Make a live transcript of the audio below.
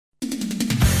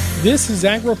This is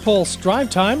AgriPulse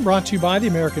Drive Time, brought to you by the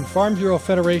American Farm Bureau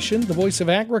Federation, the voice of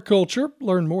agriculture.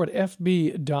 Learn more at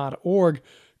fb.org.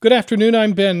 Good afternoon,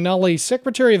 I'm Ben Nuelle.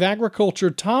 Secretary of Agriculture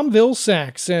Tom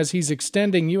Vilsack says he's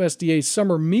extending USDA's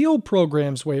summer meal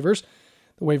programs waivers.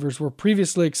 The waivers were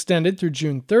previously extended through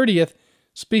June 30th.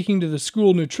 Speaking to the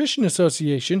School Nutrition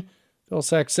Association,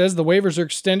 Vilsack says the waivers are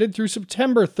extended through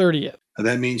September 30th.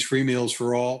 That means free meals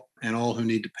for all and all who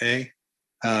need to pay.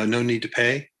 No need to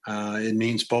pay. It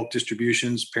means bulk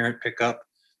distributions, parent pickup,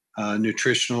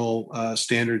 nutritional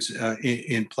standards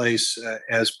in place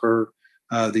as per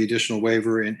the additional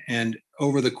waiver. And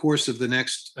over the course of the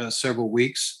next several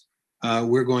weeks,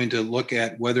 we're going to look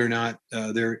at whether or not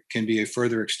there can be a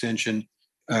further extension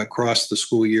across the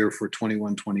school year for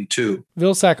 21-22.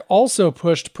 Vilsack also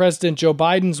pushed President Joe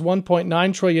Biden's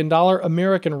 $1.9 trillion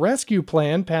American Rescue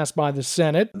Plan passed by the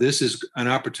Senate. This is an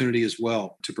opportunity as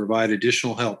well to provide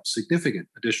additional help, significant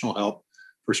additional help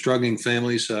for struggling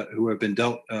families who have been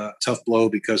dealt a tough blow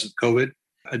because of COVID.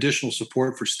 Additional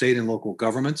support for state and local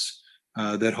governments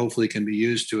that hopefully can be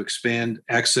used to expand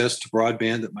access to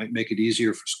broadband that might make it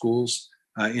easier for schools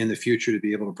in the future to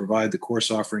be able to provide the course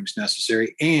offerings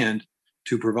necessary, and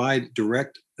to provide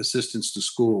direct assistance to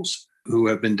schools who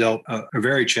have been dealt a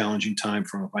very challenging time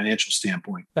from a financial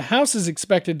standpoint. The House is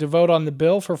expected to vote on the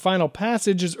bill for final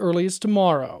passage as early as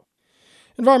tomorrow.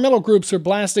 Environmental groups are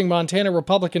blasting Montana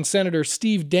Republican Senator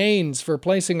Steve Daines for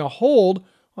placing a hold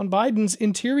on Biden's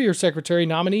Interior Secretary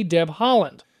nominee Deb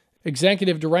Haaland.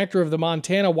 Executive Director of the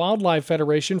Montana Wildlife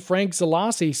Federation, Frank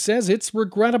Zalasi, says it's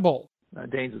regrettable.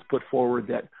 Daines has put forward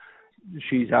that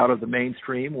she's out of the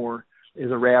mainstream or is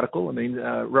a radical. I mean,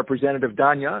 Representative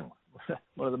Don Young,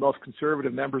 one of the most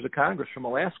conservative members of Congress from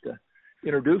Alaska,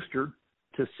 introduced her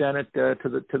to Senate to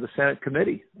the Senate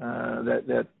committee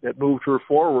that moved her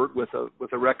forward with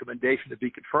a recommendation to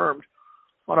be confirmed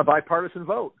on a bipartisan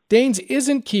vote. Daines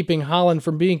isn't keeping Haaland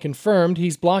from being confirmed.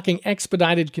 He's blocking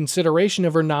expedited consideration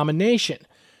of her nomination.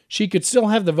 She could still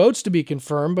have the votes to be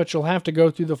confirmed, but she'll have to go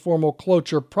through the formal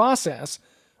cloture process.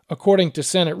 According to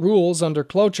Senate rules, under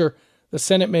cloture, the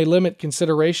Senate may limit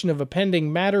consideration of a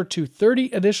pending matter to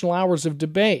 30 additional hours of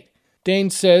debate.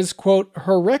 Daines says, quote,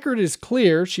 her record is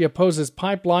clear. She opposes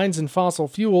pipelines and fossil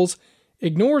fuels,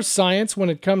 ignores science when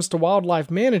it comes to wildlife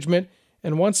management,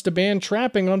 and wants to ban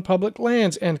trapping on public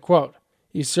lands, end quote.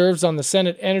 He serves on the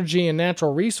Senate Energy and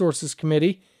Natural Resources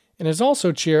Committee and is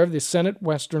also chair of the Senate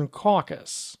Western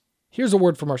Caucus. Here's a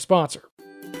word from our sponsor.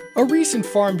 A recent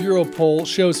Farm Bureau poll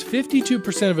shows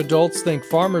 52% of adults think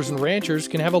farmers and ranchers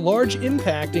can have a large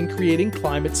impact in creating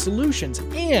climate solutions,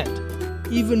 and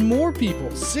even more people,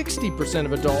 60%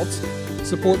 of adults,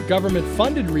 support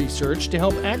government-funded research to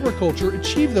help agriculture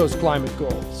achieve those climate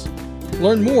goals.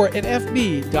 Learn more at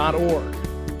fb.org.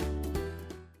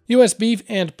 U.S. beef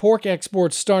and pork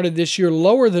exports started this year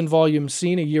lower than volumes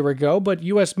seen a year ago, but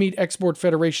U.S. Meat Export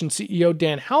Federation CEO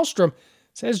Dan Halstrom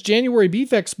says January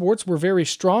beef exports were very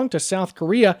strong to South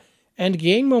Korea and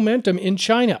gained momentum in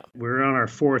China. We're on our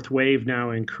fourth wave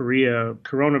now in Korea,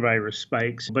 coronavirus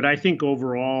spikes. But I think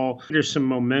overall, there's some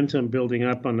momentum building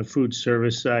up on the food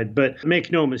service side. But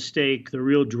make no mistake, the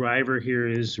real driver here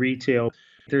is retail.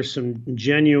 There's some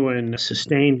genuine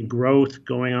sustained growth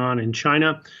going on in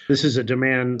China. This is a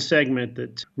demand segment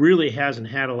that really hasn't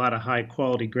had a lot of high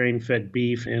quality grain-fed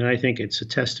beef. And I think it's a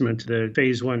testament to the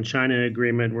Phase 1 China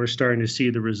agreement. We're starting to see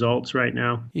the results right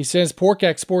now. He says pork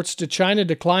exports to China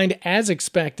declined as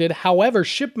expected. However,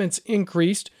 shipments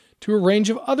increased to a range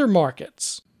of other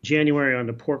markets. January on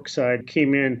the pork side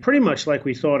came in pretty much like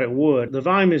we thought it would. The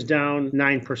volume is down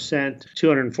 9%,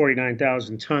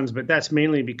 249,000 tons, but that's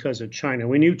mainly because of China.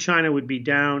 We knew China would be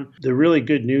down. The really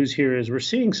good news here is we're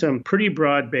seeing some pretty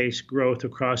broad-based growth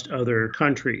across other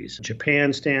countries.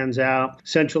 Japan stands out.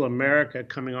 Central America,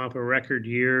 coming off a record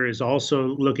year, is also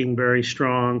looking very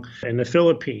strong. And the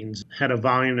Philippines had a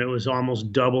volume that was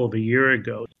almost double of a year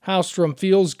ago. Halstrom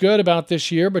feels good about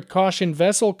this year, but cautioned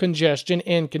vessel congestion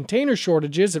and container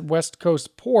shortages at West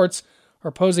Coast ports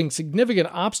are posing significant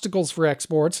obstacles for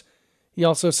exports. He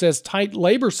also says tight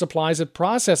labor supplies at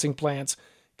processing plants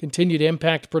continue to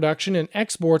impact production and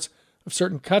exports of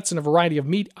certain cuts in a variety of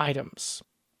meat items.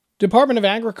 Department of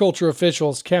Agriculture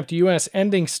officials kept U.S.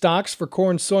 ending stocks for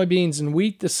corn, soybeans, and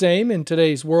wheat the same in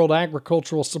today's World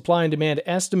Agricultural Supply and Demand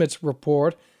Estimates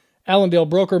report. Allendale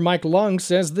broker Mike Lung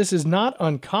says this is not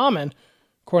uncommon.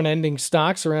 Corn ending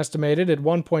stocks are estimated at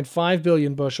 1.5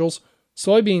 billion bushels,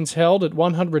 soybeans held at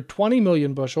 120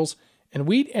 million bushels, and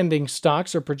wheat ending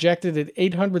stocks are projected at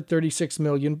 836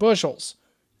 million bushels.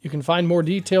 You can find more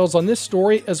details on this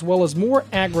story as well as more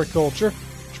agriculture,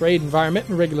 trade, environment,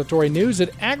 and regulatory news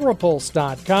at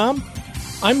agripulse.com.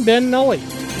 I'm Ben Nuelle.